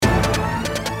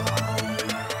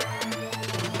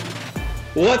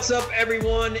What's up,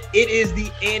 everyone? It is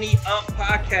the Ante Up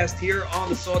podcast here on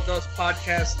the Sawdust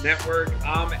Podcast Network.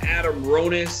 I'm Adam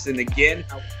Ronis, and again,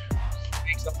 how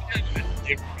makes up a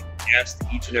different guest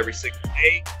each and every single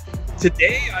day.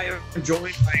 Today, I am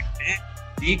joined by Matt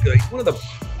Modica. He's one of the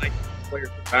best players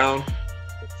around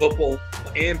for football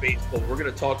and baseball. We're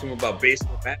going to talk to him about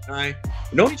baseball. Matt and I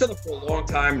have known each other for a long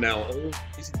time now.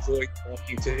 Always enjoyed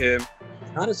talking to him.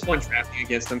 It's not as fun drafting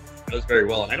against him. He does very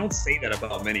well. And I don't say that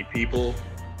about many people.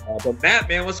 But Matt,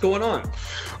 man, what's going on?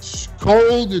 It's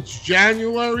cold. It's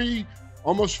January,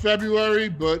 almost February,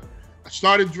 but I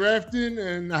started drafting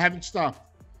and I haven't stopped.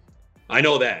 I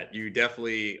know that. You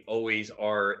definitely always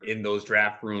are in those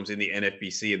draft rooms in the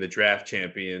NFBC and the draft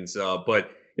champions.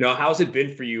 But, how's it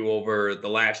been for you over the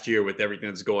last year with everything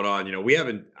that's going on? I don't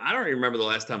even remember the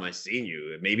last time I seen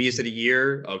you. Maybe it's a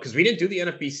year because we didn't do the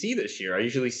NFBC this year. I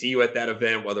usually see you at that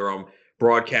event, whether I'm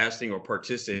broadcasting or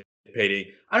participating.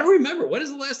 I don't remember. When is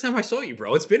the last time I saw you,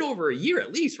 bro? It's been over a year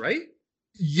at least, right?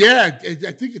 Yeah, I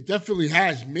think it definitely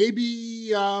has.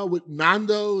 Maybe with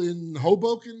Nando in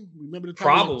Hoboken. Remember the time?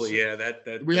 Probably, yeah.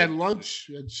 We had lunch,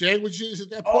 we had sandwiches at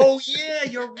that point. Oh yeah,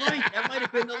 you're right. That might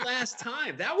have been the last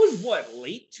time. That was what,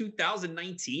 late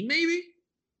 2019, maybe?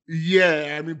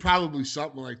 Yeah, I mean probably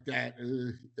something like that.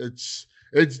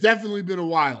 It's definitely been a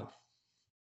while.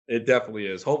 It definitely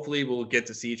is. Hopefully, we'll get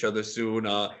to see each other soon.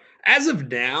 As of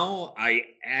now, I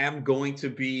am going to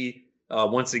be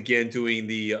once again doing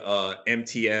the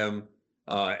MTM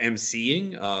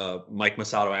MCing. Mike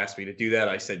Masato asked me to do that.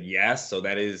 I said yes, so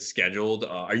that is scheduled.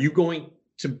 Are you going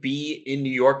to be in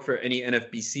New York for any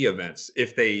NFBC events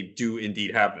if they do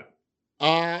indeed have them?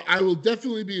 I will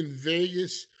definitely be in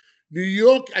Vegas. New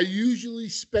York, I usually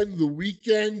spend the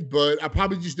weekend, but I'll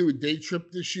probably just do a day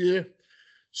trip this year.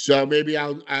 So maybe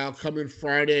I'll come in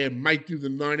Friday and might do the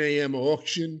 9 a.m.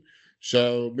 auction.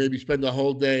 So maybe spend the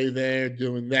whole day there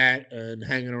doing that and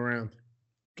hanging around.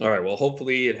 All right. Well,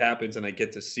 hopefully it happens and I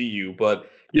get to see you. But,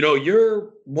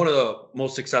 you're one of the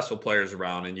most successful players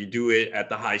around and you do it at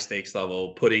the high stakes level,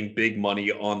 putting big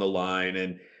money on the line.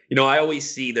 And, I always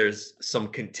see there's some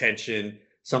contention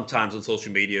sometimes on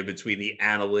social media between the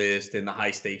analyst and the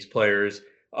high stakes players.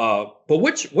 But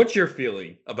what's your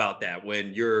feeling about that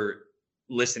when you're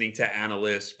listening to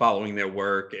analysts, following their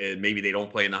work, and maybe they don't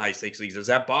play in the high stakes leagues? Does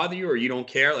that bother you or you don't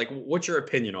care? Like, what's your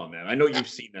opinion on that? I know you've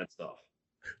seen that stuff.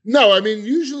 No, I mean,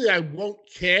 usually I won't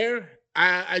care.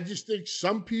 I just think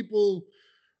some people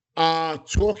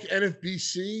talk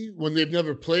NFBC when they've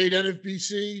never played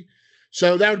NFBC.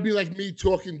 So that would be like me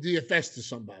talking DFS to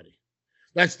somebody.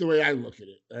 That's the way I look at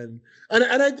it. And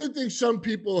I do think some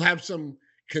people have some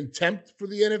contempt for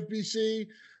the NFBC.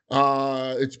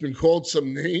 It's been called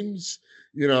some names,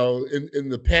 in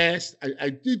the past. I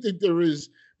do think there is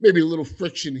maybe a little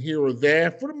friction here or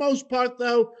there. For the most part,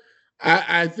 though,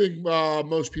 I think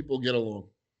most people get along.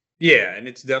 Yeah, and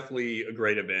it's definitely a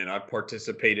great event. I've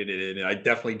participated in it, and I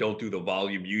definitely don't do the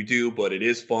volume you do, but it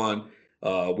is fun.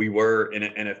 We were in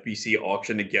an NFBC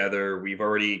auction together. We've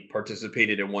already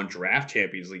participated in one draft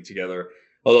Champions League together,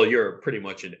 although you're pretty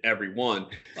much in every one.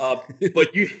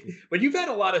 But you've had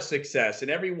a lot of success,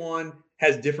 and everyone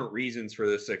has different reasons for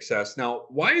the success. Now,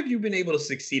 why have you been able to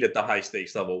succeed at the high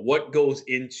stakes level? What goes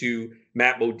into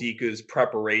Matt Modica's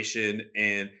preparation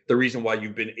and the reason why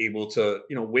you've been able to,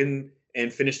 win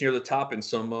and finish near the top in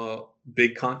some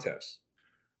big contests?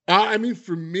 I mean,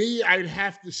 for me, I'd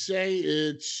have to say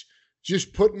it's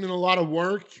just putting in a lot of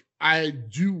work. I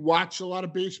do watch a lot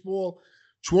of baseball.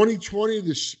 2020,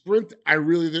 the sprint, I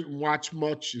really didn't watch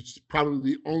much. It's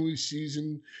probably the only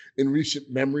season in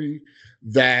recent memory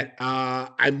that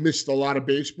I missed a lot of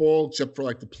baseball, except for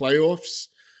like the playoffs.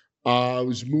 I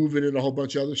was moving and a whole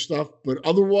bunch of other stuff. But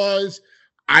otherwise,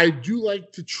 I do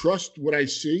like to trust what I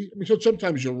see. I mean, so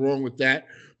sometimes you're wrong with that.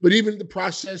 But even the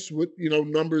process with,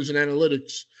 numbers and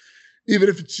analytics, even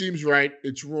if it seems right,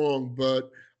 it's wrong. But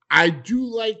I do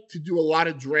like to do a lot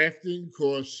of drafting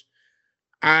because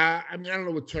I don't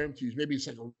know what term to use. Maybe it's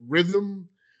like a rhythm,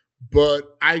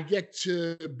 but I get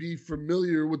to be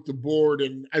familiar with the board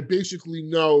and I basically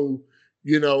know,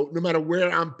 no matter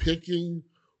where I'm picking,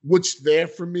 what's there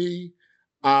for me.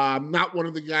 I'm not one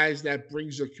of the guys that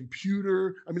brings a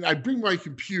computer. I mean, I bring my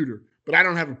computer, but I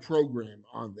don't have a program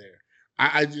on there.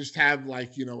 I just have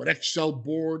like, an Excel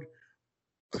board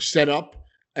set up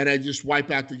and I just wipe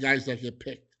out the guys that get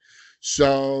picked.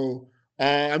 So,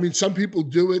 I mean, some people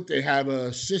do it. They have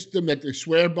a system that they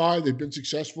swear by. They've been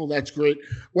successful. That's great.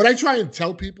 What I try and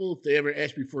tell people if they ever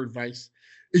ask me for advice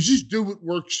is just do what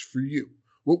works for you.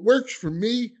 What works for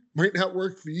me might not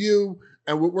work for you,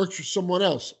 and what works for someone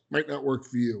else might not work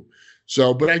for you.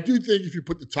 So, but I do think if you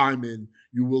put the time in,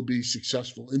 you will be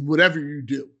successful in whatever you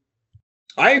do.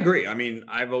 I agree. I mean,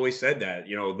 I've always said that,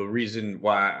 the reason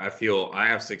why I feel I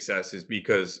have success is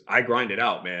because I grind it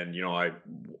out, man. I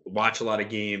watch a lot of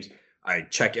games. I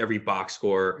check every box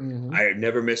score. Mhm. I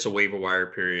never miss a waiver wire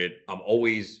period. I'm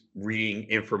always reading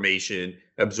information,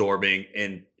 absorbing,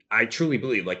 and I truly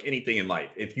believe, like anything in life,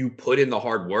 if you put in the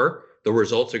hard work, the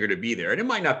results are going to be there. And it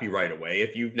might not be right away.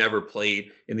 If you've never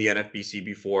played in the NFBC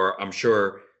before, I'm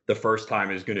sure the first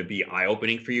time is going to be eye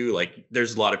opening for you. Like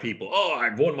there's a lot of people, oh,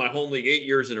 I've won my home league 8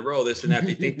 years in a row, this and that.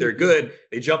 They think they're good.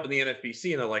 They jump in the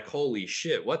NFBC and they're like, holy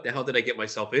shit, what the hell did I get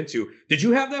myself into? Did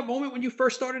you have that moment when you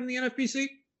first started in the NFBC?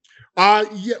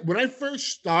 Yeah, when I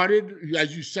first started,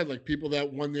 as you said, like people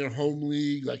that won their home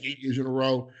league like 8 years in a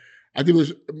row, I think it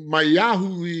was my Yahoo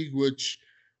League, which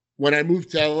when I moved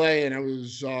to LA and I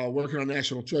was working on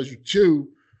National Treasure 2,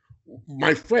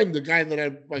 my friend, the guy that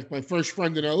I like, my first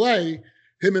friend in LA,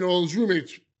 him and all his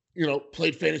roommates,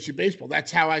 played fantasy baseball.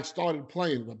 That's how I started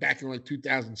playing back in like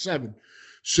 2007.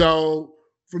 So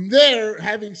from there,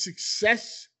 having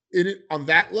success in it on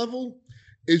that level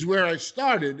is where I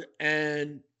started.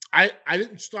 And I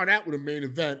didn't start out with a main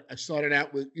event. I started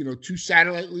out with, two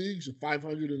satellite leagues, a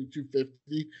 500 and a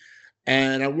 250.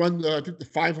 And I won, I think, the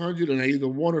 500, and I either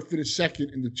won or finished second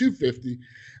in the 250.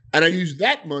 And I used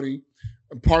that money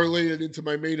and parlayed it into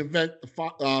my main event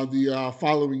the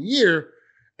following year.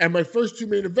 And my first two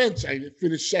main events, I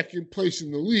finished second place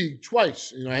in the league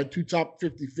twice. I had two top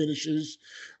 50 finishes.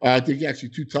 I think actually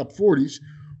two top 40s,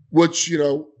 which,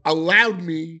 allowed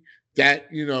me that,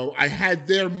 I had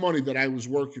their money that I was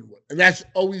working with. And that's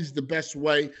always the best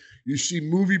way. You see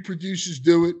movie producers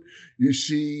do it. You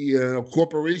see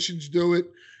corporations do it,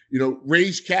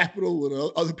 raise capital with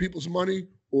other people's money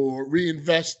or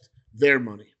reinvest their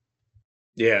money.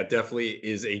 Yeah, it definitely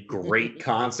is a great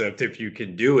concept if you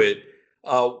can do it.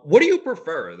 What do you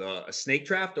prefer, a snake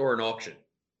draft or an auction?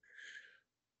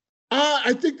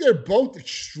 I think they're both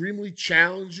extremely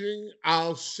challenging.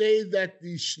 I'll say that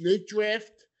the snake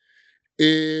draft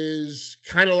is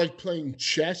kind of like playing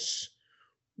chess,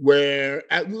 where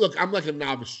look, I'm like a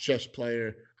novice chess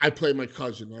player. I play my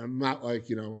cousin. I'm not like,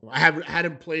 I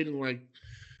hadn't played in like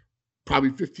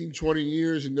probably 15, 20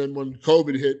 years. And then when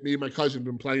COVID hit, me and my cousin have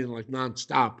been playing like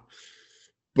nonstop.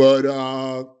 But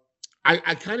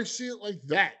I kind of see it like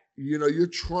that. You're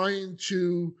trying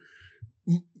to,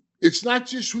 it's not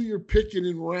just who you're picking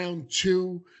in round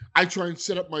two. I try and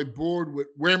set up my board with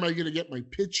where am I going to get my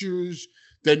pitchers?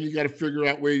 Then you got to figure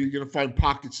out where you're going to find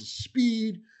pockets of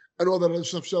speed and all that other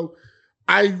stuff. So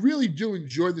I really do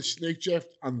enjoy the snake draft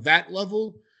on that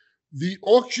level. The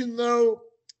auction, though,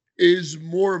 is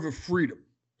more of a freedom.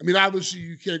 I mean, obviously,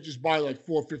 you can't just buy like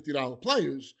 $450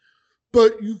 players,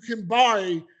 but you can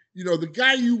buy, the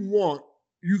guy you want,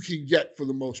 you can get for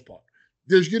the most part.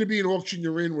 There's going to be an auction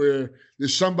you're in where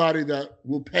there's somebody that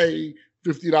will pay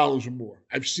 $50 or more.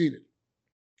 I've seen it.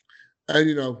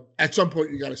 And, at some point,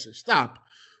 you got to say stop.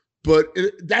 But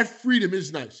that freedom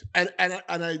is nice. And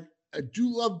I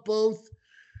do love both.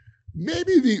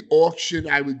 Maybe the auction,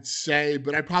 I would say,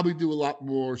 but I probably do a lot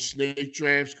more snake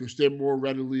drafts because they're more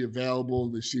readily available.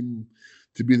 They seem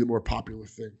to be the more popular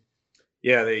thing.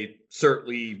 Yeah, they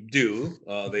certainly do.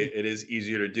 It is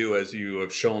easier to do, as you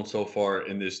have shown so far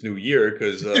in this new year.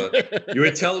 Because you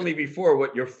were telling me before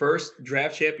what your first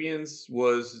draft champions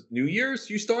was New Year's.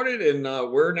 You started, and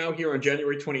we're now here on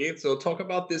January 28th. So talk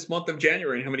about this month of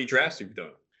January and how many drafts you've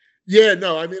done. Yeah,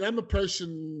 no, I mean, I'm a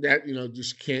person that,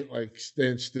 just can't like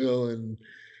stand still. And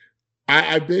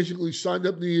I basically signed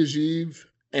up New Year's Eve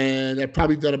and I've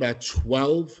probably done about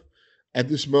 12 at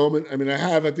this moment. I mean,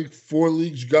 I think 4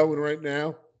 leagues going right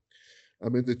now.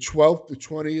 I'm in the 12th, the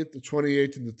 20th, the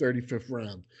 28th, and the 35th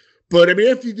round. But I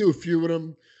mean, after you do a few of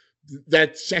them,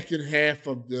 that second half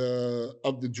of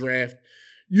the draft,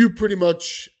 you pretty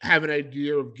much have an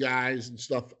idea of guys and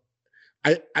stuff.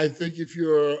 I think if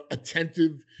you're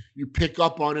attentive, you pick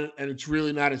up on it, and it's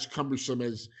really not as cumbersome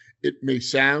as it may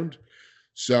sound.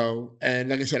 So, and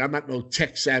like I said, I'm not no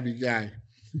tech savvy guy.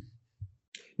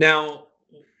 Now,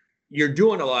 you're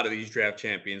doing a lot of these draft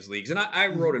champions leagues, and I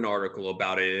wrote an article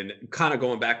about it, and kind of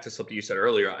going back to something you said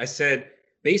earlier. I said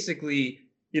basically,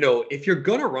 if you're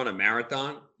gonna run a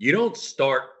marathon, you don't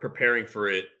start preparing for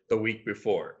it the week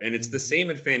before, and it's the same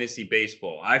in fantasy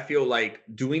baseball. I feel like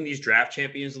doing these draft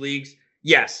champions leagues.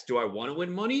 Yes, do I want to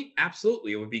win money?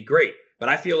 Absolutely, it would be great. But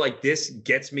I feel like this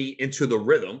gets me into the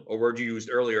rhythm, a word you used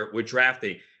earlier with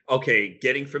drafting. Okay,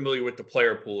 getting familiar with the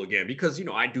player pool again, because,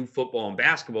 I do football and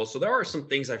basketball. So there are some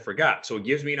things I forgot. So it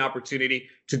gives me an opportunity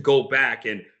to go back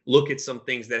and look at some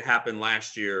things that happened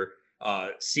last year.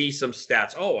 see some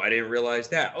stats. Oh, I didn't realize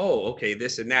that. Oh, okay,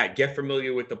 this and that. Get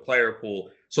familiar with the player pool.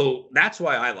 So that's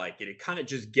why I like it. It kind of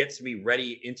just gets me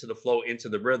ready into the flow, into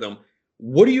the rhythm.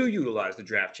 What do you utilize the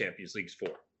Draft Champions Leagues for?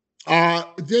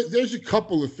 There's a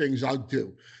couple of things I'll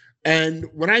do. And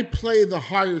when I play the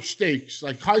higher stakes,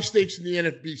 like high stakes in the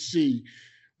NFBC,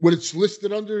 what it's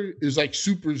listed under is like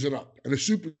supers and up, and a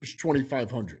super is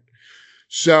 2,500.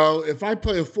 So if I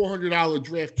play a $400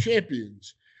 draft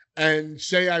champions and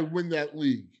say I win that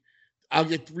league, I'll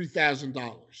get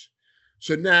 $3,000.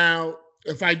 So now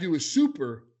if I do a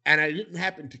super and I didn't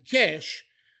happen to cash,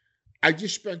 I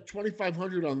just spent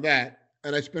 2,500 on that,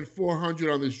 and I spent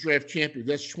 400 on this draft champion.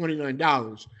 That's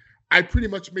 $29. I pretty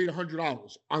much made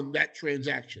 $100 on that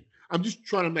transaction. I'm just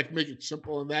trying to make it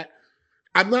simple on that.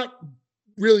 I'm not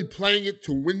really playing it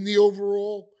to win the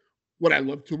overall. Would I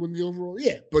love to win the overall?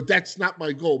 Yeah, but that's not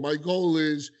my goal. My goal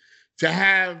is to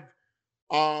have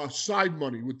side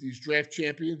money with these draft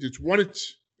champions. It's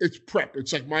prep.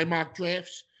 It's like my mock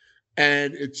drafts,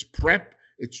 and it's prep.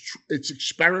 It's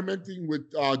experimenting with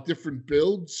different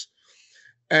builds,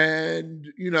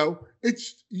 and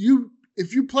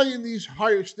if you play in these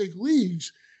higher stake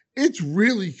leagues, it's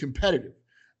really competitive.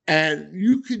 And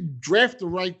you could draft the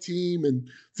right team and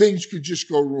things could just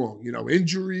go wrong,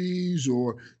 injuries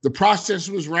or the process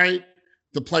was right,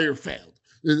 the player failed.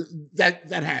 That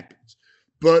happens.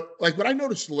 But like what I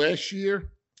noticed last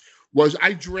year was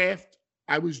I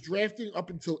was drafting up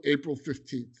until April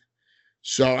 15th.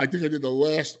 So I think I did the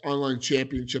last online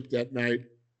championship that night.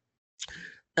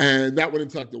 And that went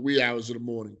into like the wee hours of the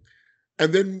morning.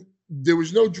 And then there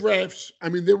was no drafts. I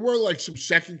mean, there were like some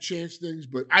second chance things,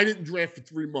 but I didn't draft for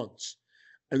 3 months.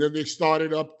 And then they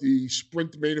started up the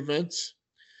sprint main events.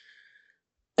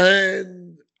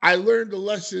 And I learned a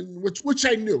lesson, which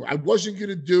I knew. I wasn't going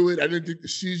to do it. I didn't think the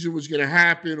season was going to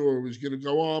happen or it was going to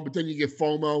go on. But then you get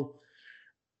FOMO.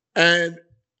 And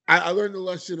I learned the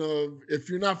lesson of if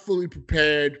you're not fully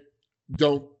prepared,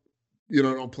 don't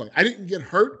play. I didn't get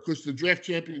hurt because the draft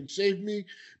champion saved me.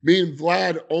 Me and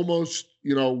Vlad almost,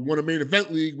 won a main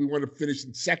event league. We wanted to finish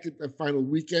in second that final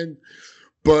weekend.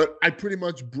 But I pretty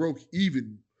much broke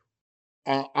even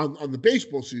on the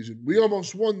baseball season. We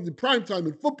almost won the primetime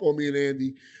in football, me and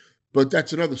Andy, but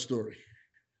that's another story.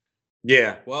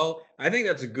 Yeah, well, I think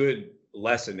that's a good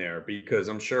lesson there because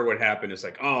I'm sure what happened is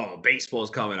like, oh, baseball's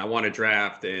coming. I want to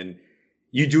draft, and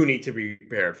you do need to be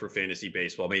prepared for fantasy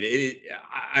baseball. I mean,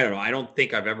 I don't know. I don't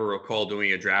think I've ever recalled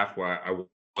doing a draft where I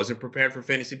wasn't prepared for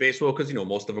fantasy baseball because,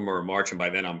 most of them are in March and by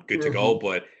then I'm good to go.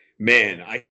 But man,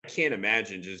 I can't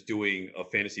imagine just doing a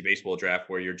fantasy baseball draft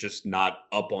where you're just not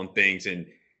up on things. And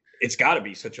it's got to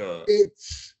be such a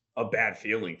bad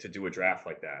feeling to do a draft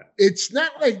like that. It's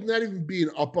not like not even being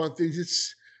up on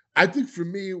things. I think for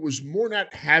me, it was more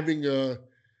not having a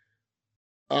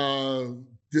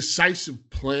decisive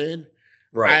plan.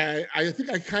 Right. I think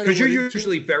I kind of because you're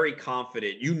usually very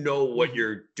confident. You know what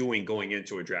you're doing going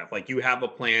into a draft. Like you have a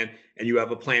plan and you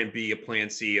have a plan B, a plan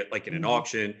C, like in an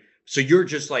auction. So you're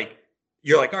just like,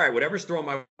 all right, whatever's thrown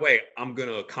my way, I'm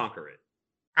gonna conquer it.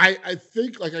 I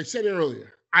think, like I said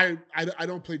earlier, I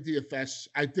don't play DFS.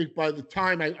 I think by the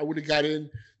time I would have got in,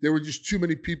 there were just too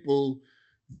many people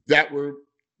that were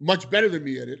much better than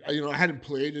me at it. I hadn't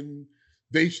played and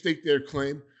they staked their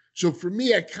claim. So for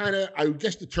me, I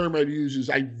guess the term I'd use is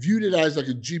I viewed it as like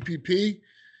a GPP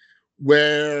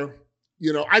where,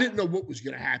 I didn't know what was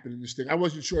going to happen in this thing. I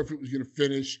wasn't sure if it was going to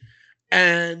finish.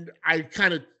 And I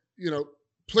kind of,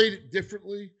 played it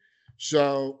differently.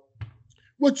 So,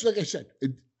 which, like I said,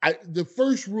 the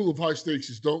first rule of high stakes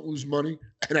is don't lose money.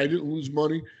 And I didn't lose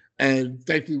money. And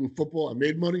thankfully with football, I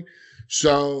made money.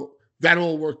 So that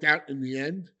all worked out in the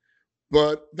end.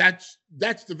 But that's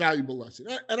the valuable lesson.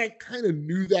 And I kind of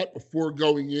knew that before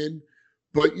going in.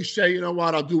 But you say, you know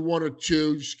what, I'll do one or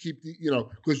two, just keep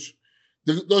because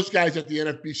those guys at the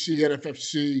NFBC,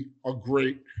 NFFC are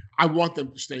great. I want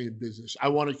them to stay in business. I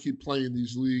want to keep playing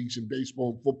these leagues in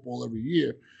baseball and football every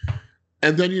year.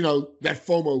 And then, that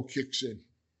FOMO kicks in.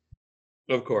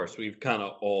 Of course, we've kind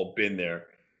of all been there.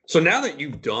 So now that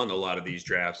you've done a lot of these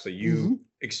drafts, so you've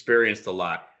experienced a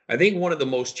lot, I think one of the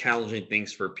most challenging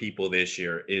things for people this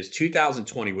year is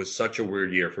 2020 was such a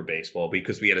weird year for baseball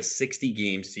because we had a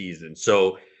 60-game season.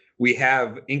 So we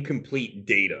have incomplete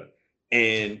data.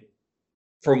 And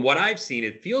from what I've seen,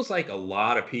 it feels like a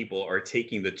lot of people are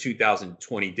taking the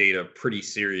 2020 data pretty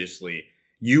seriously.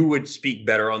 You would speak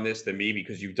better on this than me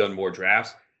because you've done more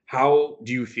drafts. How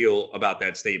do you feel about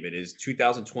that statement? Is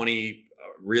 2020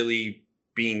 really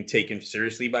being taken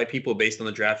seriously by people based on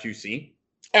the drafts you've seen?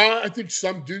 I think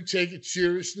some do take it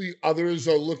seriously. Others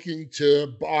are looking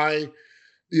to buy,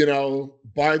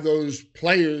 by those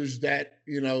players that,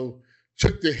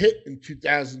 took the hit in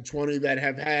 2020 that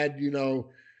have had,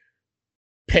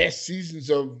 past seasons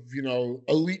of,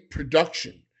 elite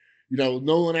production.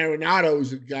 Nolan Arenado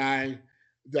is a guy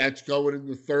that's going in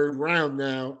the third round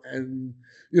now. And,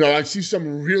 I see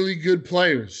some really good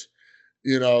players,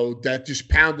 that just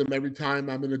pound him every time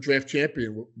I'm in a draft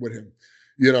champion with him,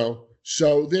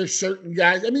 So there's certain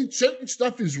guys, certain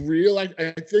stuff is real, I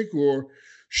think, or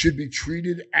should be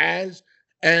treated as.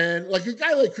 And like a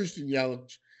guy like Christian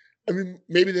Yelich,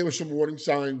 maybe there were some warning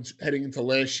signs heading into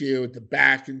last year with the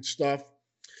back and stuff.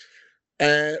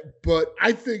 But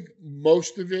I think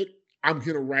most of it, I'm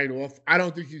going to write off. I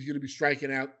don't think he's going to be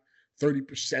striking out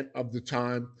 30% of the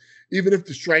time. Even if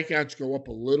the strikeouts go up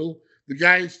a little, the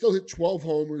guy still hit 12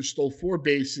 homers, stole 4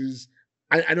 bases.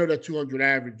 I know that 200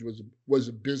 average was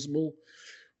abysmal,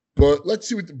 but let's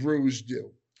see what the Brewers do.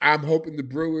 I'm hoping the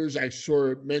Brewers, I saw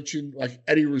it mentioned, like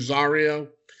Eddie Rosario.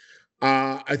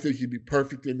 I think he'd be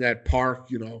perfect in that park,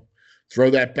 throw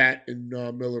that bat in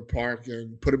Miller Park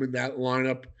and put him in that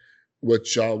lineup,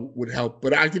 which would help.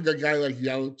 But I think a guy like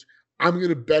Yelich, I'm going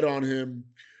to bet on him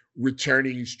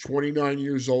returning. He's 29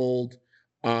 years old.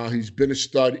 He's been a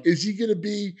stud. Is he going to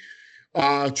be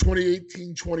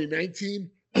 2018, 2019?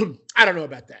 I don't know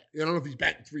about that. I don't know if he's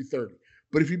batting 330.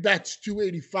 But if he bats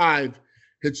 285,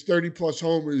 hits 30-plus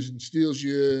homers, and steals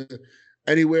you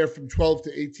anywhere from 12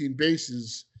 to 18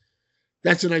 bases,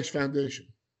 that's a nice foundation.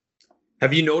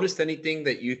 Have you noticed anything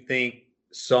that you think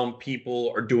some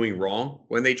people are doing wrong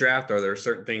when they draft? Are there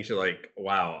certain things you're like,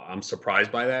 wow, I'm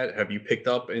surprised by that? Have you picked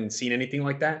up and seen anything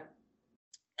like that?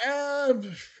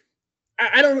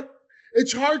 I don't.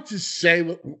 It's hard to say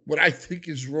what I think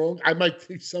is wrong. I might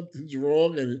think something's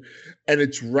wrong and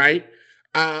it's right.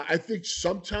 I think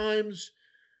sometimes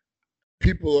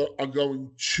people are going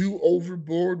too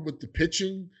overboard with the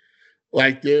pitching.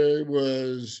 Like there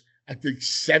was, I think,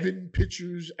 7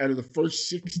 pitchers out of the first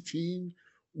 16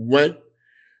 went.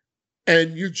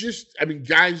 And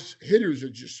guys, hitters are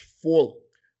just falling.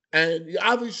 And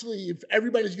obviously, if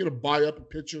everybody's going to buy up a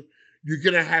pitcher, you're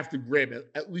going to have to grab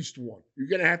at least one. You're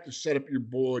going to have to set up your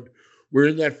board where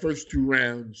in that first 2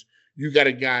 rounds, you got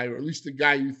a guy, or at least a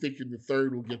guy you think in the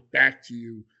third will get back to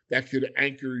you that could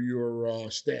anchor your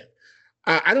staff.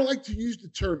 I don't like to use the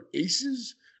term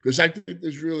aces because I think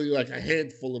there's really like a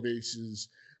handful of aces.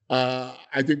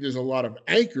 I think there's a lot of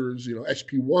anchors,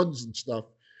 SP1s and stuff.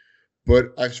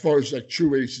 But as far as like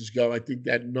true aces go, I think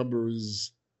that number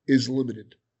is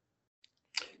limited.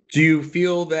 Do you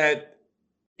feel that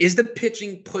is the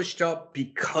pitching pushed up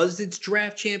because it's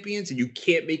draft champions and you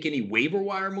can't make any waiver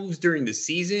wire moves during the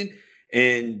season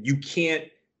and you can't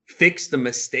fix the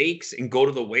mistakes and go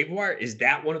to the waiver wire? Is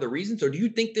that one of the reasons? Or do you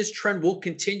think this trend will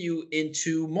continue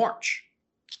into March?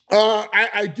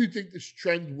 I do think this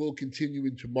trend will continue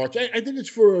into March. I think it's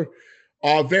for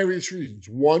various reasons.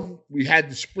 One, we had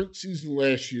the sprint season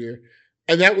last year,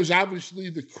 and that was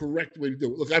obviously the correct way to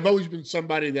do it. Look, I've always been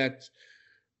somebody that's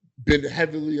been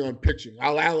heavily on pitching.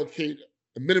 I'll allocate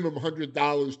a minimum $100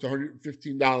 to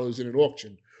 $115 in an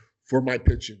auction for my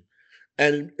pitching.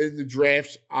 And in the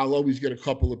drafts, I'll always get a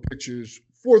couple of pitchers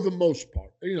for the most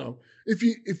part.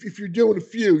 If you're doing a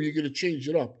few, you're going to change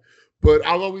it up. But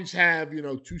I'll always have,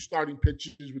 2 starting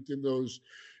pitchers within those,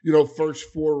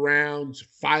 first 4 rounds,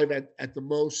 5 at the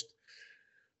most.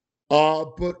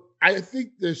 But I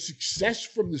think the success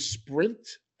from the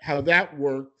sprint, how that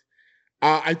worked,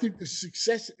 I think the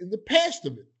success in the past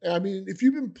of it. If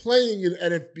you've been playing in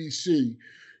NFBC,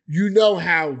 you know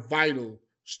how vital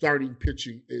starting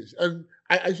pitching is. And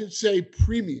I should say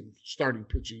premium starting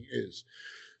pitching is.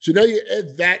 So now you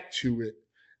add that to it.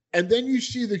 And then you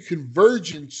see the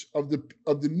convergence of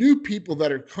the new people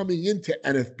that are coming into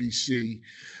NFBC,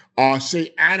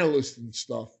 say analysts and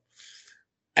stuff.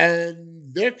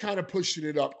 And they're kind of pushing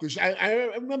it up. Because I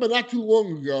remember not too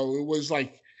long ago, it was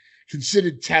like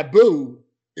considered taboo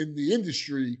in the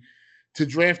industry to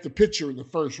draft a pitcher in the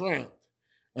first round.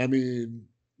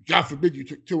 God forbid you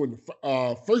took 2 in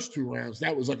the first 2 rounds.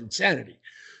 That was like insanity.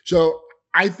 So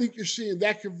I think you're seeing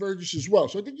that convergence as well.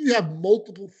 So I think you have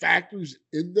multiple factors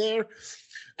in there.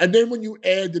 And then when you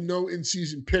add the no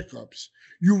in-season pickups,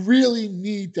 you really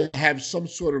need to have some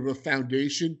sort of a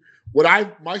foundation.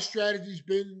 My strategy's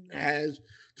been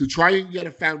to try and get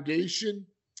a foundation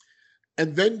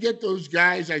and then get those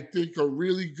guys I think are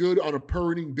really good on a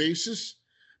per inning basis.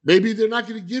 Maybe they're not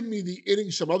going to give me the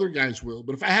innings some other guys will,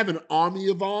 but if I have an army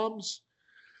of arms,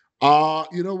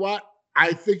 you know what?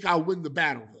 I think I'll win the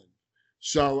battle then.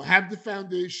 So have the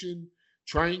foundation,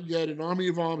 try and get an army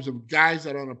of arms of guys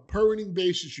that on a per inning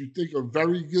basis you think are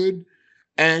very good,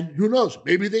 And who knows?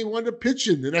 Maybe they want to pitch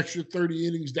in the extra 30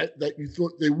 innings that you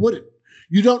thought they wouldn't.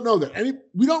 You don't know that.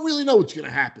 We don't really know what's going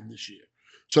to happen this year.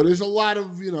 So there's a lot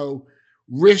of,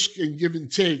 risk and give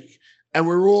and take. And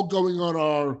we're all going on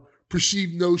our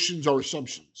perceived notions or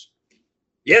assumptions.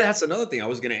 Yeah, that's another thing. I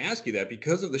was going to ask you that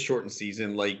because of the shortened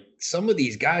season, like some of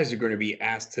these guys are going to be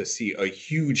asked to see a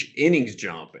huge innings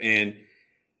jump. And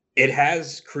it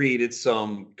has created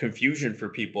some confusion for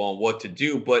people on what to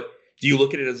do. But do you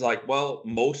look at it as like, well,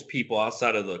 most people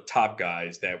outside of the top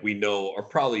guys that we know are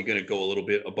probably going to go a little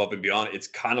bit above and beyond? It's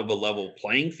kind of a level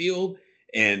playing field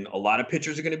and a lot of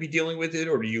pitchers are going to be dealing with it?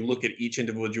 Or do you look at each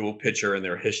individual pitcher and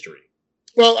their history?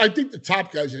 Well, I think the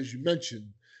top guys, as you mentioned,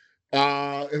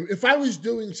 if I was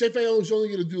doing, say, if I was only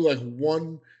going to do like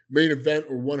one main event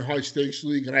or one high stakes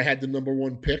league and I had the number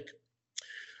one pick,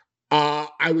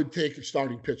 I would take a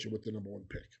starting pitcher with the number one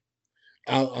pick.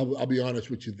 I'll be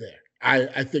honest with you there.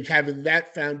 I think having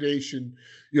that foundation,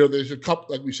 there's a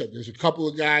couple, like we said, there's a couple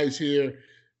of guys here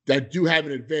that do have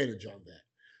an advantage on that.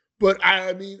 But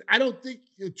I don't think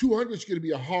 200 is going to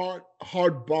be a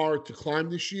hard bar to climb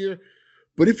this year.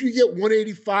 But if you get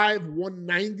 185,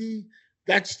 190,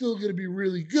 that's still going to be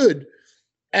really good.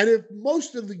 And if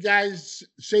most of the guys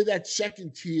say that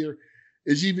second tier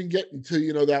is even getting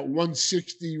to, that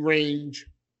 160 range,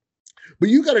 but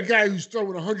you got a guy who's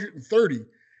throwing 130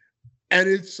 and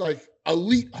it's like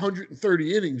elite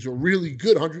 130 innings or really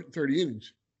good 130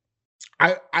 innings.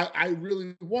 I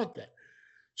really want that.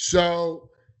 So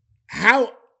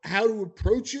how to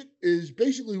approach it is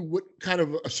basically what kind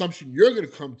of assumption you're going to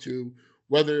come to,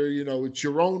 whether, it's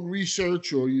your own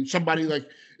research or somebody like,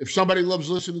 if somebody loves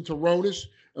listening to Ronis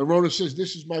and Ronis says,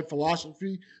 this is my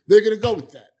philosophy, they're going to go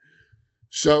with that.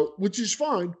 So, which is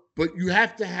fine, but you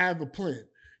have to have a plan.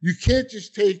 You can't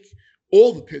just take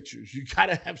all the pitchers. You got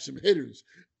to have some hitters.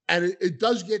 And it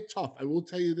does get tough. I will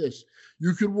tell you this.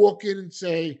 You could walk in and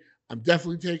say, I'm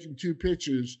definitely taking two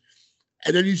pitchers.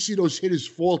 And then you see those hitters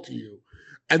fall to you.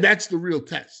 And that's the real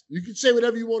test. You can say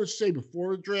whatever you want to say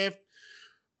before a draft.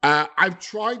 I've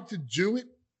tried to do it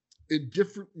in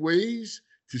different ways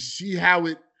to see how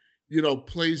it,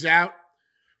 plays out.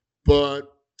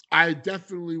 But I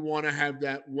definitely want to have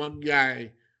that one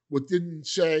guy what didn't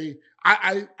say.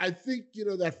 I think,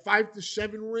 that 5 to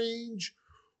 7 range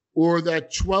or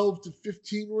that 12 to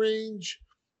 15 range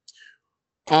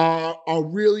are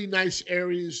really nice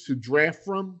areas to draft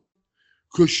from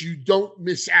because you don't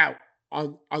miss out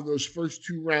on those first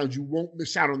 2 rounds. You won't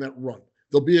miss out on that run.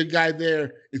 There'll be a guy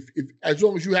there if as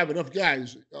long as you have enough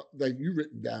guys like you've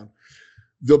written down,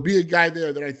 there'll be a guy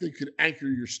there that I think could anchor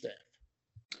your staff.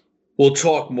 We'll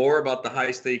talk more about the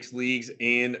high stakes leagues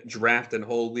and draft and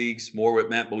hold leagues more with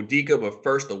Matt Modica, but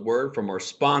first a word from our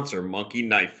sponsor, Monkey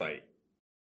Knife Fight.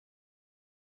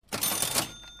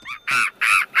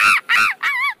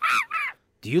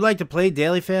 Do you like to play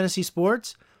daily fantasy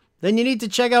sports? Then you need to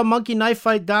check out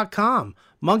monkeyknifefight.com.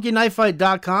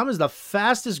 monkeyknifefight.com is the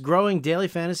fastest growing daily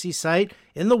fantasy site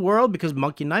in the world because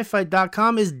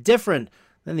monkeyknifefight.com is different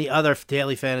than the other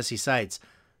daily fantasy sites.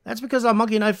 That's because on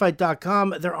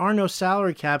monkeyknifefight.com there are no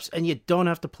salary caps and you don't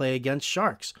have to play against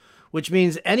sharks, which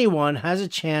means anyone has a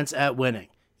chance at winning.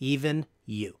 Even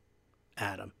you,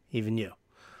 Adam, even you.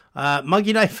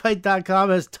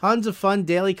 monkeyknifefight.com has tons of fun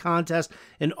daily contests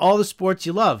in all the sports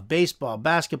you love. Baseball,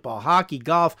 basketball, hockey,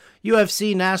 golf,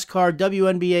 UFC, NASCAR,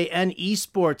 WNBA, and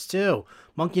esports too.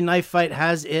 Monkey Knife Fight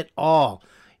has it all.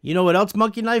 You know what else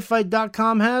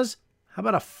monkeyknifefight.com has? How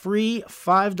about a free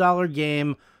 $5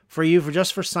 game for you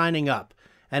for signing up?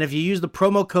 And if you use the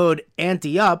promo code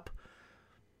ANTEUP,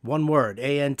 one word,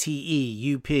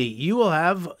 ANTEUP, you will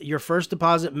have your first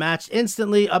deposit matched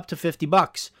instantly up to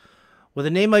 $50. With a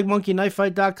name like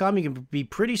monkeyknifefight.com, you can be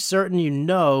pretty certain you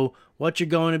know what you're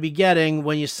going to be getting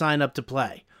when you sign up to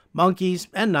play. Monkeys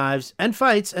and knives and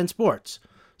fights and sports.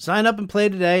 Sign up and play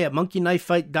today at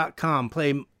monkeyknifefight.com.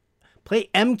 Play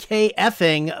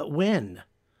MKFing win.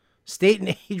 State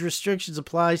and age restrictions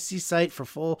apply. See site for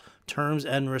full terms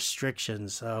and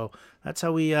restrictions. So that's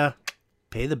how we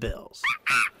pay the bills.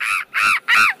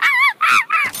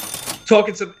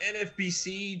 Talking some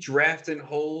NFBC draft and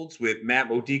holds with Matt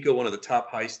Modica, one of the top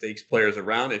high stakes players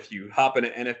around. If you hop in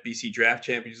an NFBC Draft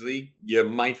Champions League, you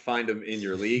might find him in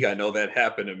your league. I know that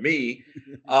happened to me.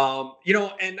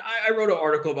 And I wrote an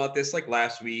article about this like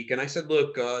last week, and I said,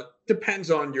 look, depends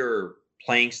on your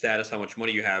playing status, how much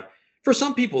money you have. For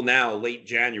some people now, late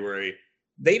January,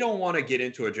 they don't want to get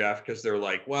into a draft because they're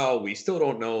like, well, we still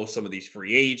don't know some of these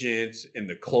free agents and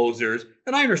the closers.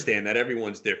 And I understand that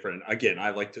everyone's different. Again,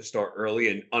 I like to start early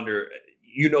and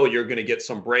you're going to get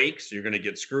some breaks. You're going to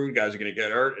get screwed. Guys are going to get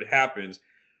hurt. It happens.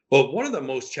 Well, one of the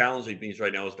most challenging things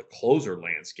right now is the closer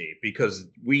landscape because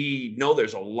we know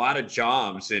there's a lot of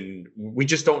jobs and we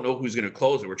just don't know who's going to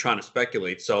close it. We're trying to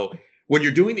speculate. So, when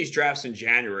you're doing these drafts in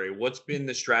January, what's been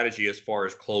the strategy as far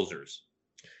as closers?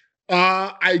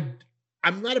 Uh, I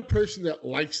I'm not a person that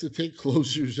likes to take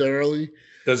closers early.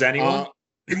 Does anyone? Uh,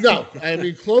 no, I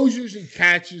mean closures and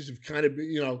catches have kind of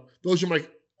been, those are my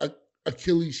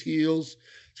Achilles heels.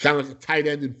 It's kind of like a tight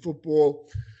end in football.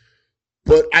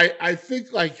 But I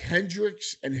think like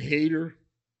Hendricks and Hayter,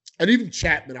 and even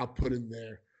Chapman, I'll put in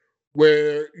there,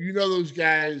 where those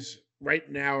guys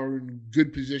right now are in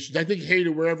good positions. I think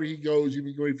Hayter, wherever he goes,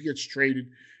 even if he gets traded,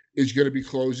 is going to be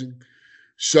closing.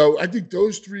 So I think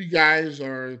those three guys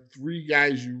are three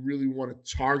guys you really want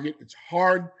to target. It's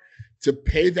hard to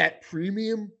pay that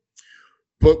premium,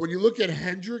 but when you look at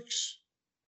Hendricks,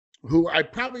 who I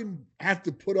probably have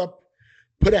to put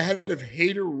ahead of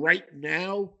Hayter right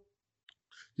now,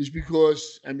 just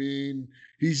because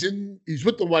he's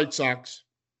with the White Sox,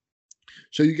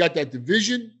 so you got that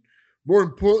division. More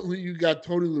importantly, you got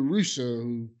Tony La Russa,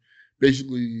 who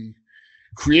basically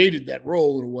created that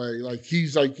role in a way. Like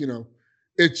he's like,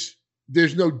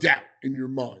 there's no doubt in your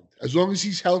mind. As long as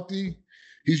he's healthy,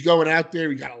 he's going out there.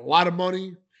 He got a lot of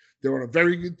money. They're on a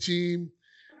very good team.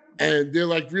 And they're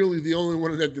like really the only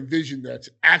one in that division that's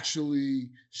actually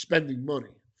spending money.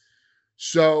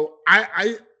 So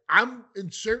I'm in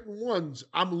certain ones,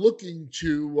 I'm looking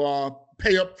to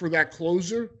pay up for that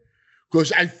closer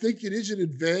because I think it is an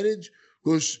advantage.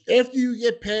 Because after you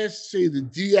get past, say, the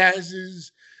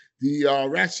Diaz's, the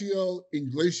Raciel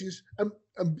Iglesias,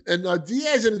 and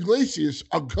Diaz and Iglesias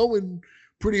are going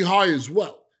pretty high as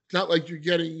well. It's not like you're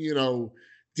getting,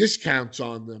 discounts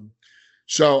on them.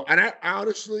 So, and I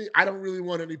honestly, I don't really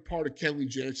want any part of Kenley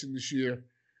Jansen this year.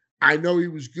 I know he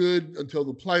was good until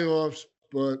the playoffs,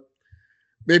 but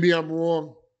maybe I'm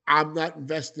wrong. I'm not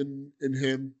investing in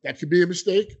him. That could be a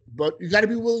mistake, but you got to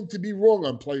be willing to be wrong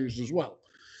on players as well.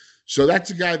 So that's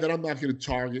a guy that I'm not going to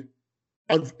target.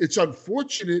 It's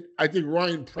unfortunate. I think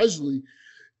Ryan Presley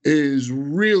is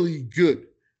really good.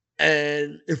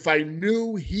 And if I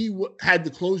knew he had the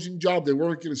closing job, they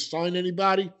weren't going to sign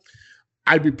anybody,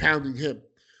 I'd be pounding him.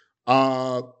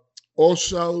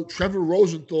 Also, Trevor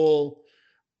Rosenthal,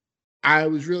 I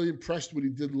was really impressed what he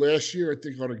did last year. I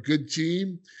think on a good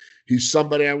team, he's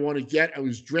somebody I want to get. I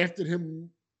was drafting him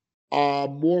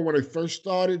more when I first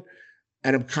started,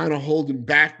 and I'm kind of holding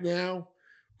back now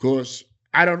because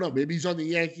I don't know. Maybe he's on the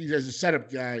Yankees as a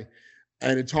setup guy,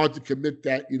 and it's hard to commit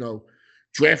that,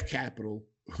 draft capital,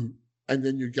 and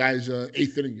then your guy's an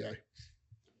eighth inning guy.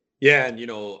 Yeah,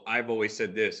 and I've always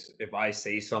said this: if I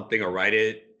say something or write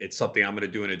it, it's something I'm going to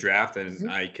do in a draft, and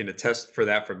I can attest for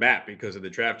that for Matt because of the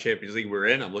Draft Champions League we're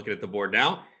in. I'm looking at the board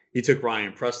now. He took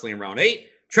Ryan Presley in round 8,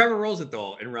 Trevor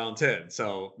Rosenthal in round 10.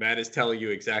 So Matt is telling you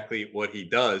exactly what he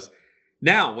does.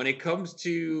 Now, when it comes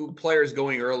to players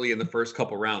going early in the first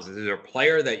couple rounds, is there a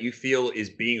player that you feel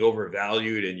is being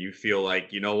overvalued and you feel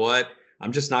like, you know what?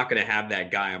 I'm just not going to have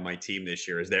that guy on my team this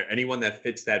year. Is there anyone that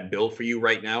fits that bill for you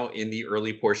right now in the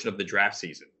early portion of the draft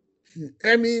season?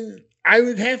 I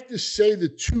would have to say the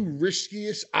two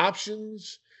riskiest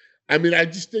options. I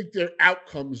just think their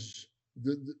outcomes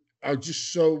are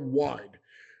just so wide.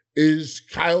 Is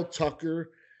Kyle Tucker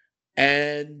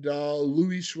and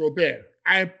Luis Robert.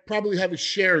 I probably have a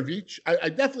share of each. I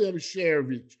definitely have a share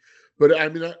of each. But I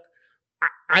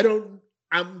don't.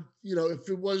 If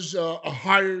it was a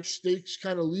higher stakes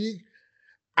kind of league,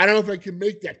 I don't know if I can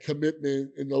make that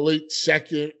commitment in the late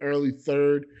second, early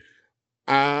third.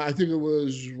 I think it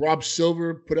was Rob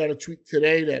Silver put out a tweet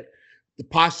today that the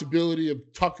possibility of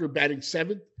Tucker batting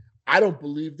seventh. I don't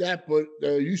believe that, but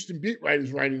Houston beat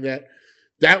writers writing that.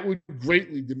 That would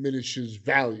greatly diminish his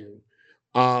value.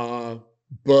 But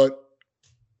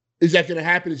is that going to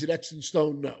happen? Is it X in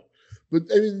stone? No. But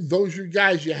those are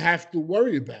guys you have to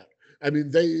worry about.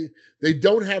 They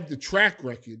don't have the track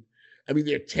record.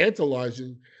 They're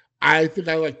tantalizing. I think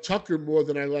I like Tucker more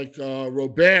than I like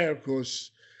Robert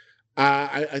because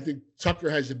I think Tucker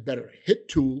has a better hit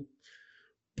tool.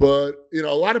 But, a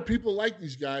lot of people like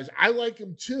these guys. I like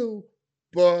them too,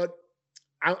 but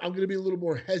I'm going to be a little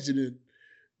more hesitant,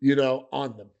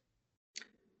 on them.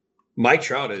 Mike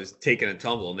Trout has taken a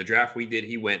tumble. In the draft we did,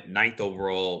 he went 9th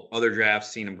overall. Other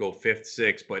drafts seen him go 5th,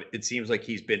 6th, but it seems like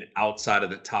he's been outside of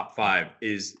the top 5.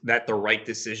 Is that the right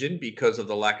decision because of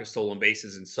the lack of stolen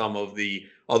bases and some of the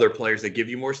other players that give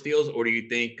you more steals? Or do you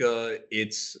think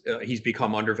he's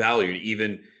become undervalued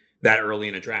even that early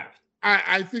in a draft?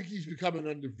 I think he's becoming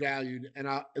undervalued, and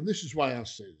this is why I'll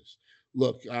say this.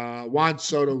 Look, Juan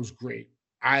Soto's great.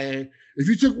 If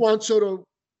you took Juan Soto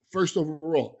first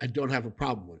overall, I don't have a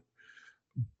problem with it.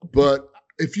 But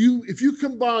if you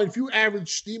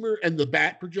average Steamer and the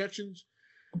bat projections,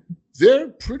 they're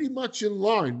pretty much in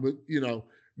line. But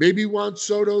maybe Juan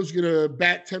Soto's going to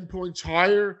bat 10 points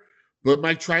higher, but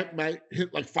might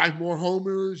hit like 5 more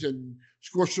homers and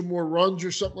score some more runs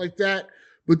or something like that.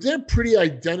 But they're pretty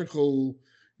identical,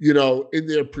 in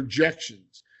their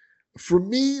projections. For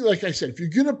me, like I said, if you're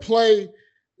going to play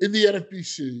in the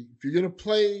NFBC, if you're going to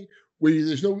play where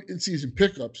there's no in-season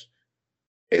pickups,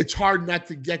 it's hard not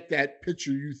to get that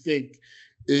pitcher you think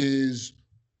is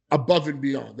above and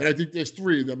beyond. And I think there's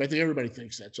 3 of them. I think everybody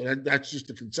thinks that. So that's just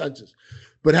the consensus.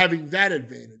 But having that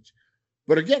advantage.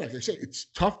 But again, like I say, it's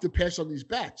tough to pass on these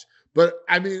bats. But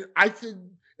I mean, I could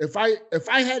if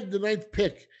I had the 9th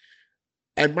pick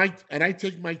and I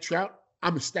take Mike Trout,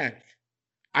 I'm ecstatic.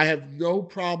 I have no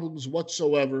problems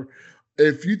whatsoever.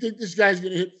 If you think this guy's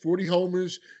going to hit 40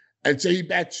 homers and say he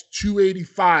bats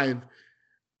 285,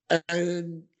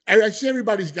 and I see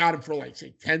everybody's got him for like,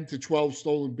 say, 10 to 12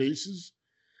 stolen bases.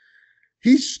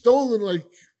 He's stolen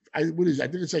I think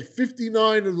it's like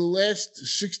 59 of the last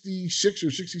 66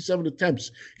 or 67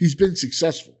 attempts. He's been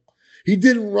successful. He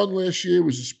didn't run last year. It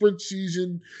was a sprint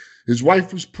season. His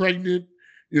wife was pregnant.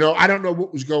 I don't know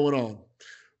what was going on.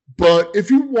 But if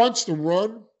he wants to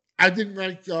run, I think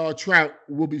Trout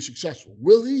will be successful.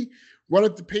 Will he run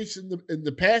at the pace in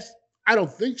the past? I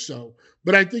don't think so.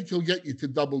 But I think he'll get you to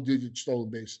double-digit stolen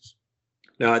bases.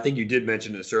 Now, I think you did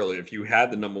mention this earlier. If you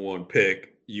had the number 1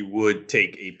 pick, you would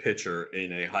take a pitcher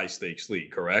in a high-stakes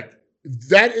league, correct?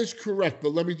 That is correct. But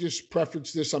let me just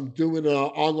preference this. I'm doing an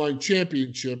online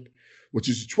championship, which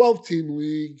is a 12-team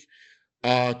league,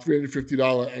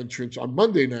 $350 entrance on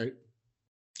Monday night.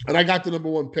 And I got the number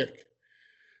 1 pick.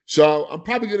 So I'm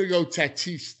probably going to go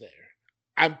Tatis there.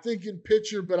 I'm thinking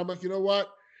pitcher, but I'm like, you know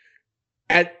what?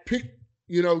 At pick,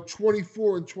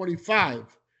 24 and 25,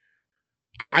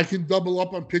 I can double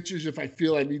up on pitchers if I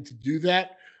feel I need to do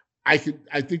that. I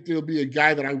think there'll be a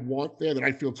guy that I want there that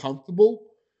I feel comfortable.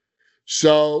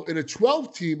 So in a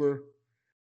 12-teamer,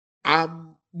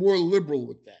 I'm more liberal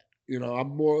with that. I'm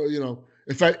more,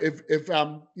 if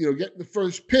I'm, getting the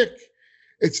first pick,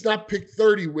 it's not pick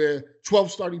 30 where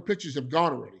 12 starting pitchers have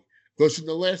gone already. Because in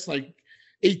the last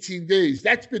 18 days,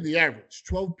 that's been the average.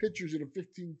 12 pitchers in a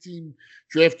 15-team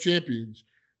draft champions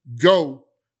go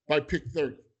by pick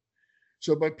 30.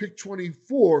 So by pick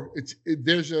 24,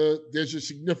 there's a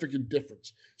significant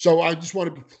difference. So I just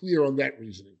want to be clear on that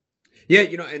reasoning. Yeah,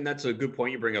 and that's a good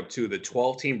point you bring up too. The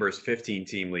 12-team versus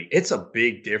 15-team league, it's a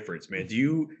big difference, man. Do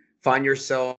you find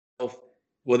yourself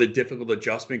with a difficult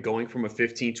adjustment going from a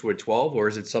 15 to a 12, or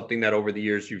is it something that over the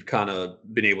years you've kind of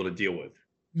been able to deal with?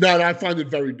 No, I find it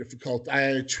very difficult.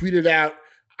 I tweeted out.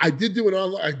 I did do an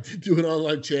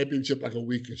online championship like a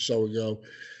week or so ago,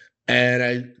 and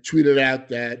I tweeted out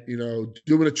that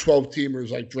doing a 12-teamer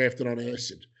is like drafting on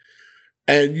acid,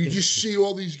 and you just see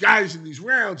all these guys in these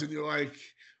rounds, and you're like,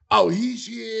 oh, he's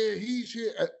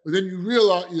here. But then you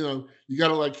realize, you got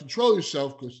to control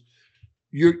yourself because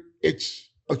it's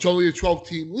only a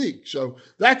 12-team league. So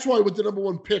that's why with the number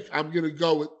 1 pick, I'm going to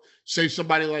go with, say,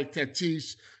 somebody like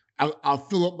Tatis. I'll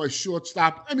fill up my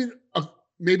shortstop. I mean,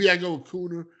 maybe I go with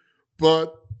Acuna,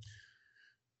 but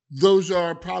those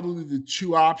are probably the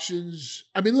 2 options.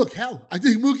 I mean, look, hell, I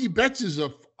think Mookie Betts is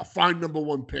a fine number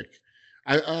 1 pick.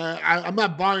 I'm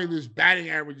not buying this batting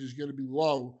average is going to be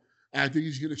low. I think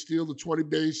he's going to steal the 20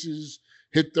 bases,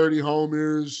 hit 30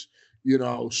 homers,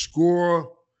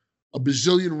 score a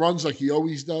bazillion runs like he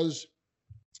always does.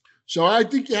 So I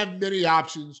think you have many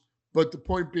options, but the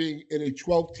point being, in a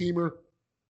 12-teamer,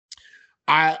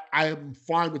 I am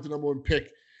fine with the number 1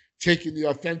 pick, taking the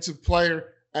offensive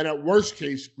player, and at worst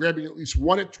case, grabbing at least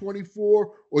 1 at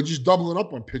 24 or just doubling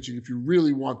up on pitching if you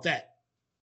really want that.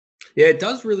 Yeah, it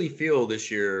does really feel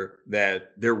this year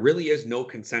that there really is no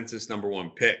consensus number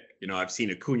 1 pick. I've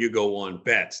seen Acuna go 1,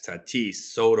 Betts, Tatis,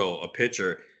 Soto, a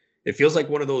pitcher. It feels like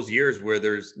one of those years where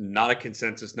there's not a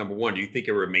consensus number 1. Do you think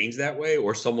it remains that way,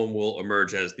 or someone will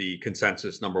emerge as the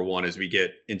consensus number 1 as we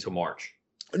get into March?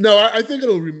 No, I think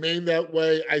it'll remain that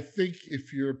way. I think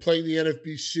if you're playing the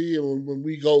NFBC and when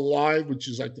we go live, which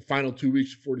is like the final 2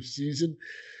 weeks before the season,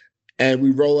 and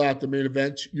we roll out the main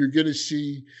events, you're going to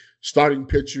see starting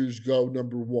pitchers go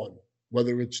number 1,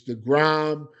 whether it's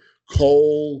DeGrom,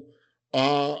 Cole.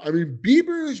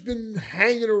 Bieber has been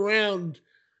hanging around,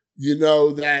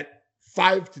 that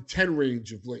 5 to 10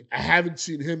 range of late. I haven't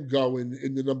seen him go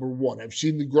in the number 1. I've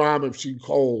seen DeGrom, I've seen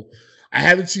Cole. I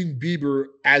haven't seen Bieber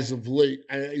as of late.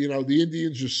 The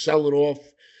Indians are selling off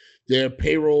their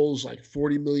payrolls like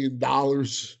 $40 million.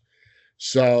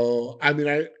 So,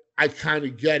 I kind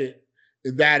of get it.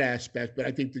 in that aspect. But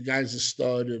I think the guy's a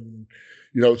stud, and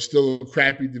it's still a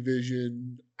crappy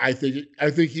division. I think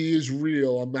he is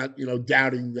real. I'm not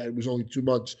doubting that it was only 2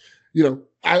 months.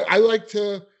 I like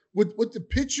to with the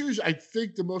pitchers. I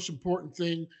think the most important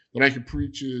thing that I can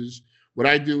preach is what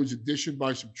I do is addition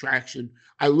by subtraction.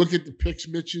 I look at the picks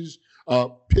Mitch.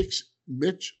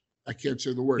 I can't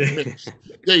say the word mix.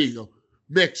 There you go,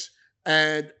 mix.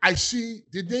 And I see,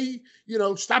 did they,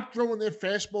 stop throwing their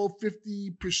fastball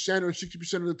 50% or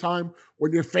 60% of the time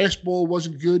when their fastball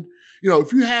wasn't good?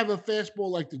 If you have a fastball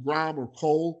like DeGrom or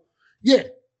Cole, yeah,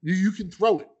 you can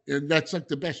throw it. And that's like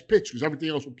the best pitch because everything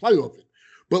else will play off it.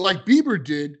 But like Bieber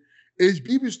did,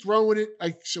 Bieber's throwing it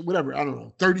like, so whatever, I don't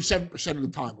know, 37% of the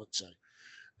time, let's say.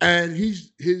 And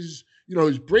his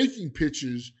breaking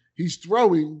pitches, he's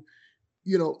throwing,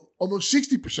 almost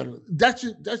 60% of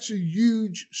it. That's a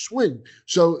huge swing.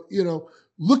 So,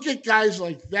 look at guys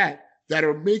like that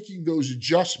are making those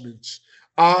adjustments.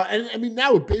 And I mean,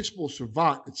 now with Baseball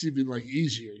Savant, it's even like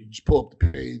easier. You just pull up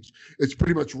the page. It's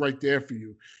pretty much right there for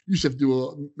you. You just have to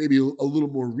do maybe a little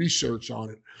more research on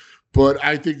it. But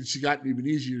I think it's gotten even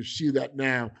easier to see that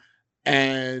now.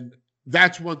 And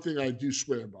that's one thing I do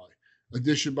swear by.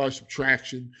 Addition by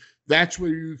subtraction. That's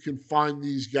where you can find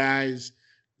these guys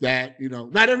that,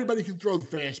 not everybody can throw the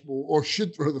fastball or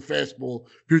should throw the fastball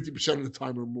 50% of the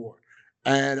time or more.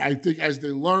 And I think as they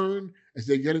learn, as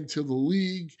they get into the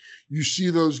league, you see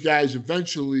those guys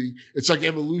eventually, it's like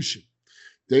evolution.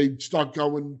 They start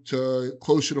going to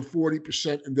closer to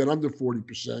 40% and then under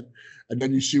 40%. And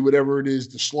then you see whatever it is,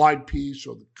 the slide piece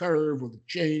or the curve or the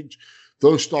change,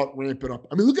 those start ramping up.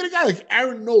 I mean, look at a guy like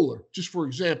Aaron Nola, just for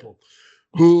example,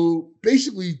 who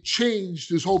basically changed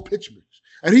his whole pitch mix.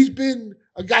 And he's been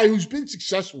a guy who's been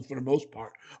successful for the most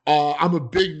part. I'm a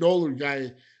big Nola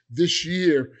guy this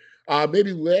year.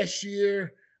 Maybe last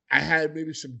year I had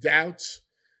maybe some doubts,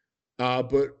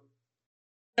 but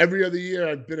every other year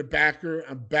I've been a backer.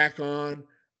 I'm back on,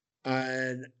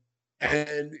 and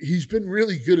he's been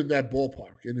really good in that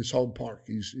ballpark, in his home park.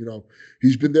 He's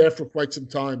been there for quite some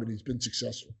time, and he's been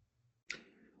successful.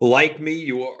 Like me,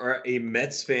 you are a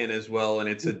Mets fan as well, and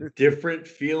it's a different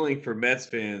feeling for Mets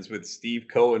fans with Steve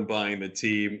Cohen buying the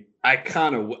team.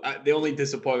 The only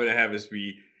disappointment I have is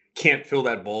we can't fill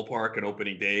that ballpark on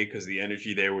opening day because the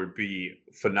energy there would be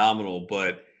phenomenal.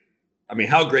 But I mean,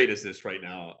 how great is this right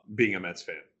now, being a Mets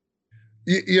fan?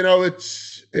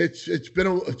 It's been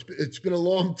a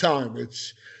long time.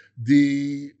 It's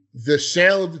the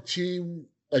sale of the team,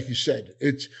 like you said.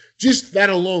 It's just that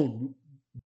alone.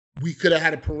 We could have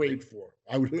had a parade for.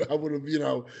 I would have,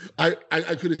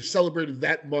 I could have celebrated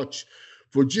that much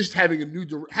for just having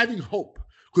having hope,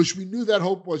 because we knew that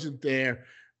hope wasn't there.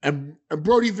 And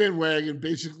Brodie Van Wagen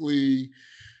basically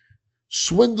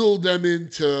swindled them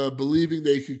into believing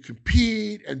they could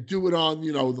compete and do it on,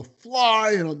 the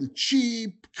fly and on the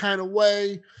cheap kind of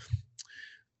way.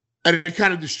 And it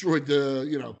kind of destroyed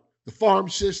the farm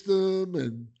system.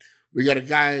 And we got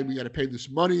to pay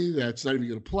this money that's not even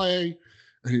going to play.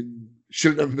 And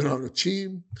should have never been on a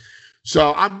team.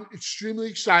 So I'm extremely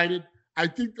excited. I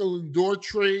think the Lindor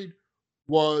trade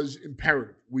was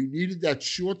imperative. We needed that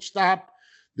shortstop,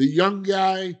 the young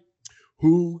guy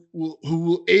who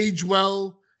will age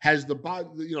well, has the body,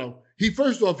 he's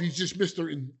just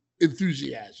Mr.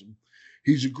 Enthusiasm.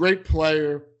 He's a great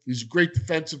player. He's a great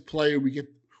defensive player. We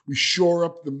shore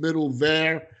up the middle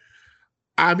there.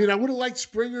 I mean, I would have liked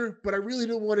Springer, but I really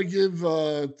didn't want to give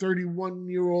a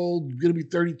 31-year-old, going to be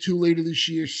 32 later this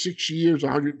year, 6 years,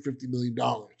 $150 million,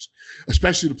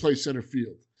 especially to play center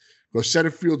field. Because center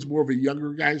field's more of a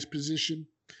younger guy's position.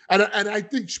 And I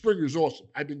think Springer's awesome.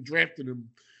 I've been drafting him,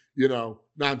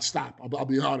 nonstop. I'll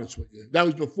be honest with you. That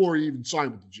was before he even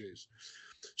signed with the Jays.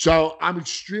 So I'm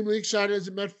extremely excited as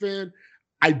a Met fan.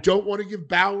 I don't want to give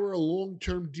Bauer a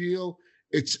long-term deal.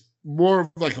 It's more of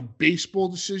like a baseball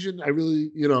decision. I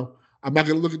really, I'm not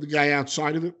going to look at the guy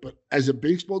outside of it, but as a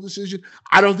baseball decision,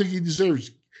 I don't think he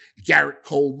deserves Garrett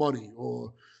Cole money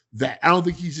or that. I don't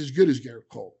think he's as good as Garrett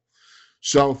Cole.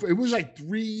 So if it was like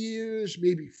 3 years,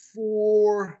 maybe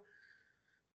 4,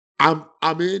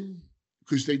 I'm in,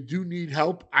 because they do need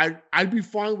help. I'd be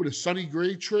fine with a Sonny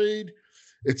Gray trade.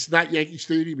 It's not Yankee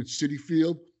Stadium, it's Citi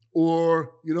Field.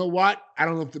 Or, you know what? I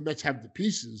don't know if the Mets have the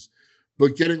pieces,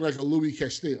 but getting like a Louis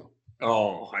Castillo.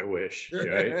 Oh, I wish.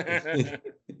 Right?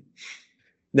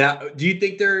 Now, do you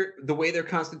think the way they're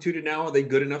constituted now, are they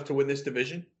good enough to win this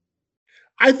division?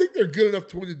 I think they're good enough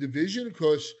to win the division,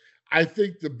 because I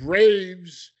think the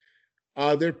Braves,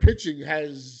 their pitching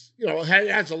has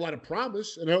a lot of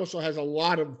promise, and it also has a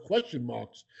lot of question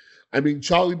marks. I mean,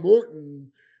 Charlie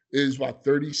Morton is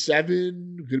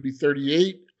 37, going to be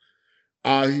 38.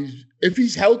 If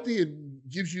he's healthy and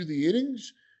gives you the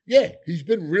innings, yeah, he's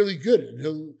been really good, and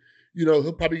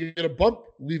he'll probably get a bump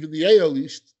leaving the AL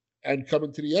East and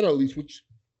coming to the NL East, which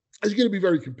is going to be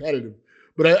very competitive.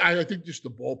 But I think just the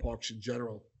ballparks in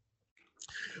general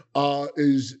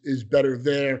is better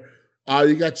there.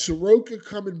 You got Soroka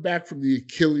coming back from the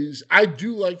Achilles. I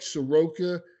do like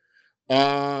Soroka.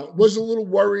 Was a little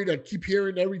worried. I keep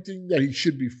hearing everything that he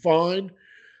should be fine.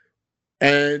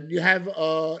 And you have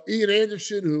Ian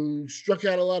Anderson, who struck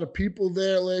out a lot of people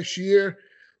there last year.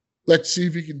 Let's see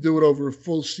if he can do it over a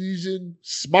full season.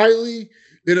 Smiley,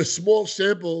 in a small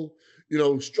sample,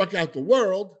 struck out the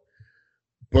world.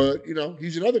 But,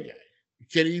 he's another guy.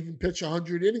 Can he even pitch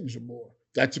 100 innings or more?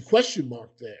 That's a question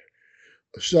mark there.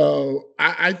 So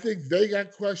I think they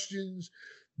got questions.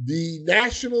 The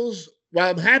Nationals, while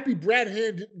I'm happy Brad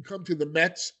Hand didn't come to the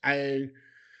Mets, I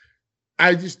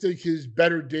just think his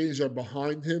better days are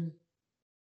behind him.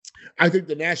 I think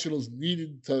the Nationals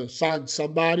needed to sign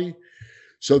somebody.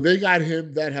 So they got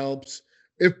him. That helps.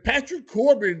 If Patrick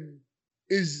Corbin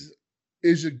is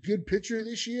a good pitcher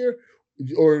this year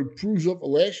or improves over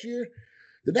last year,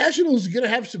 the Nationals are going to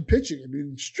have some pitching. I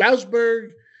mean,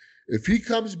 Strasburg, if he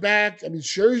comes back,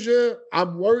 Scherzer,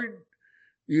 I'm worried,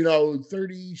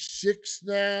 36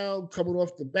 now, coming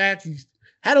off the bat. He's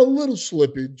had a little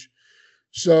slippage.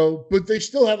 So, but they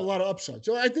still have a lot of upside.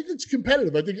 So I think it's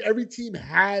competitive. I think every team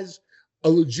has a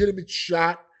legitimate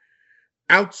shot.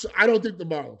 I don't think the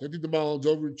Marlins. I think the Marlins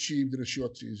overachieved in a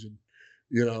short season.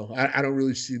 I don't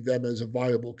really see them as a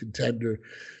viable contender.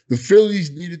 The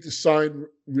Phillies needed to sign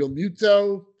Real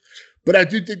Muto, but I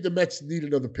do think the Mets need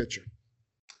another pitcher.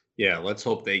 Yeah, let's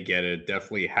hope they get it.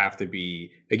 Definitely have to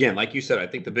be, again, like you said, I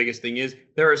think the biggest thing is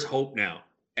there is hope now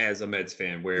as a Mets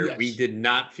fan where we did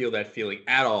not feel that feeling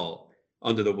at all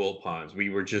under the Wilpons. We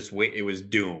were just it was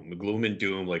doom, gloom and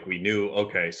doom. Like we knew,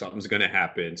 okay, something's going to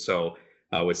happen. So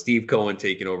with Steve Cohen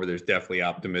taking over, there's definitely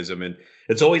optimism. And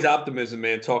it's always optimism,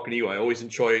 man, talking to you. I always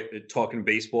enjoy talking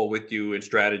baseball with you and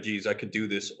strategies. I could do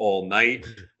this all night.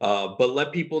 But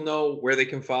let people know where they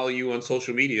can follow you on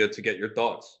social media to get your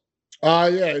thoughts.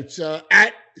 It's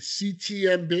at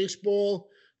CTM Baseball,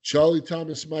 Charlie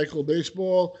Thomas Michael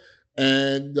Baseball.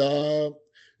 And,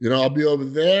 I'll be over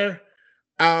there.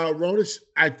 Ronis,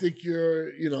 I think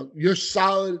you're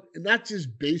solid, and not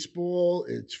just baseball,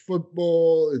 it's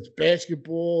football, it's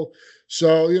basketball.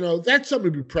 So, that's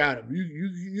something to be proud of.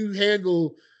 You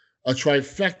handle a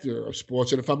trifecta of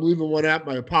sports, and if I'm leaving one out,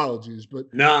 my apologies. But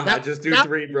I just do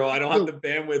three, bro. I don't have the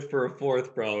bandwidth for a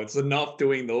fourth, bro. It's enough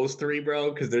doing those three,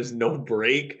 bro, because there's no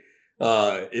break.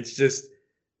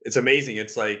 It's amazing.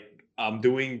 It's like I'm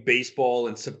doing baseball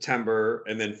in September,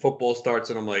 and then football starts,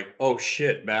 and I'm like, oh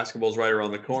shit, basketball's right around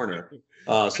the corner.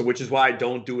 So which is why I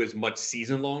don't do as much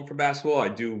season long for basketball. I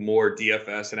do more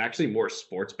DFS and actually more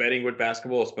sports betting with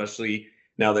basketball, especially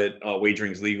now that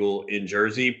wagering's legal in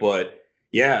Jersey. But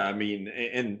yeah,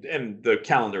 and the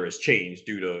calendar has changed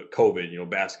due to COVID,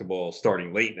 basketball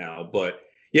starting late now. But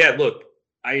yeah, look,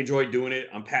 I enjoy doing it.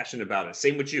 I'm passionate about it.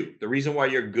 Same with you. The reason why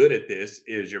you're good at this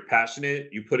is you're passionate.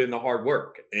 You put in the hard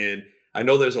work. And I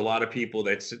know there's a lot of people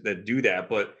that do that,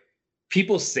 but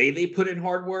people say they put in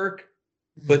hard work,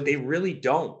 but they really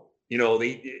don't.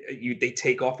 They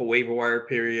take off a waiver wire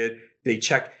period. They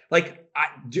check.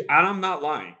 I'm not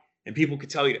lying. And people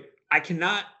could tell you, I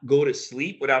cannot go to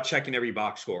sleep without checking every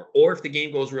box score. Or if the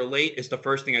game goes real late, it's the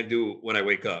first thing I do when I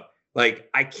wake up.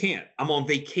 I can't. I'm on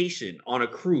vacation, on a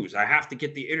cruise. I have to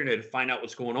get the internet to find out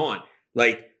what's going on.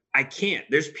 I can't.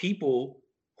 There's people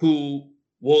who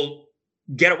will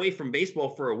get away from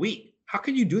baseball for a week. How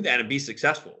can you do that and be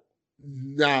successful?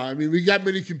 No, we got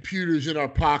many computers in our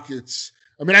pockets.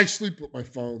 I sleep with my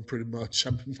phone pretty much.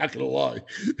 I'm not going to lie.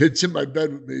 It's in my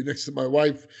bed with me next to my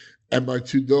wife and my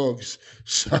two dogs.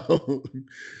 So,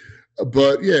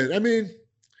 but yeah,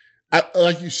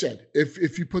 like you said,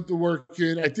 if you put the work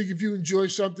in, I think if you enjoy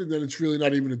something, then it's really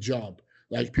not even a job.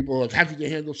 People are like, how can you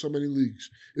handle so many leagues?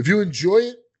 If you enjoy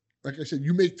it, like I said,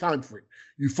 you make time for it.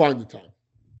 You find the time.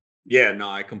 Yeah, no,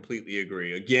 I completely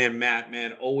agree. Again, Matt,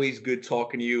 man, always good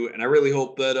talking to you. And I really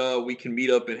hope that we can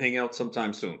meet up and hang out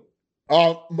sometime soon.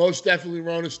 Most definitely,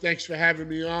 Ronis. Thanks for having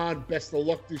me on. Best of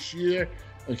luck this year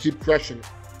and keep crushing it.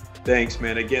 Thanks,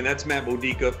 man. Again, that's Matt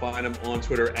Modica. Find him on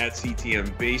Twitter at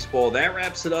CTM Baseball. That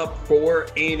wraps it up for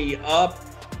Ante Up.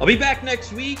 I'll be back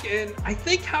next week, and I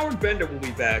think Howard Bender will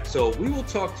be back. So we will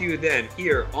talk to you then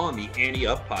here on the Ante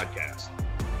Up podcast.